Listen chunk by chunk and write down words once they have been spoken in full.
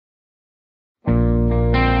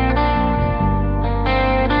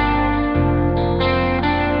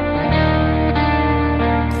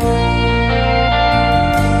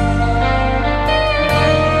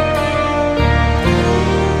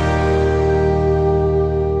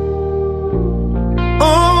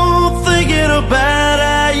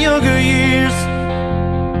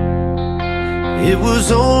it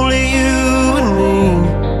was only you and me.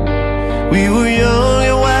 We were young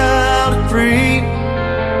and wild and free.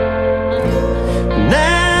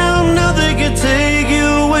 Now nothing can take you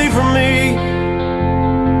away from me.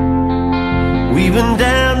 We've been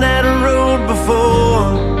down that road before,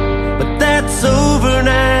 but that's over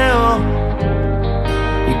now.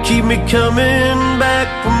 You keep me coming back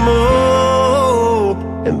for more.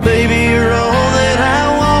 And baby, you're all that I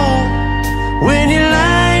want. When you're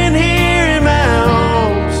lying here in my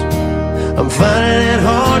arms, I'm finding it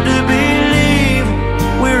hard to believe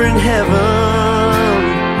we're in heaven.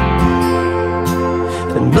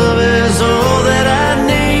 And love is all that I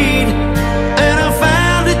need, and I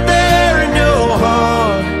found it there in your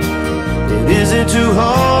heart. It isn't too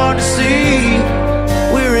hard to see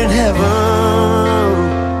we're in heaven.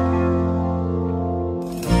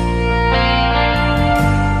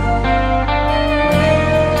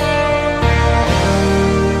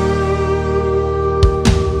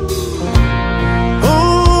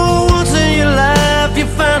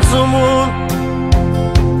 Someone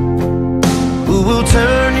who will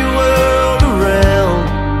turn your world around,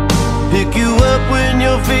 pick you up when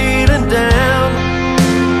you're feeling down.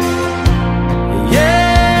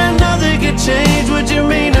 Yeah, nothing can change what you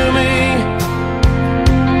mean to me.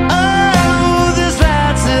 Oh, there's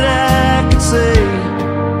lots that I could say,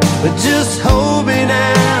 but just hold me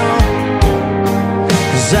now,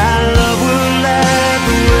 'cause our love will light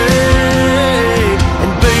the way.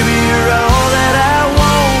 And baby, you're all that I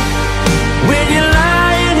want. When you're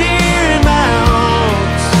lying here in my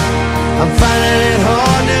arms, I'm finding it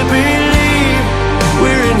hard to believe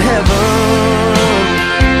we're in heaven.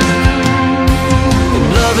 And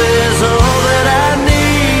love is all that I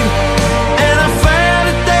need, and I found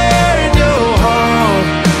it there in your heart.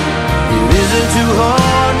 It isn't too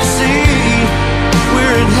hard to see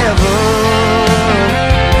we're in heaven.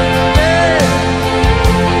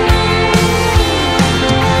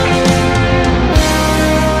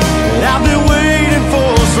 I've been waiting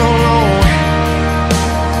for so long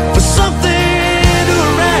for something to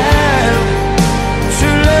arrive,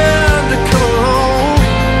 true love to come along.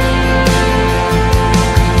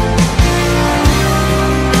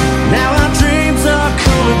 Now our dreams are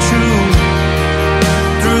coming true,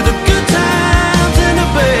 through the good times and the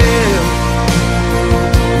bad.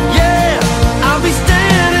 Yeah, I'll be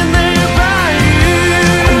standing there by you.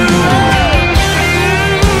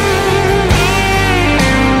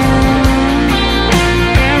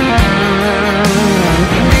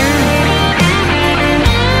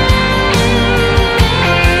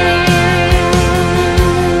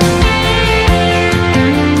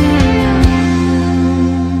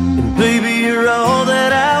 Baby, you're all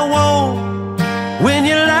that I want. When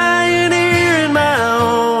you're lying here in my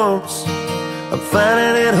arms, I'm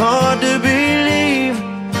finding it hard to believe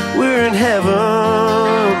we're in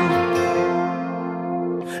heaven.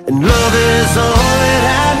 And love is all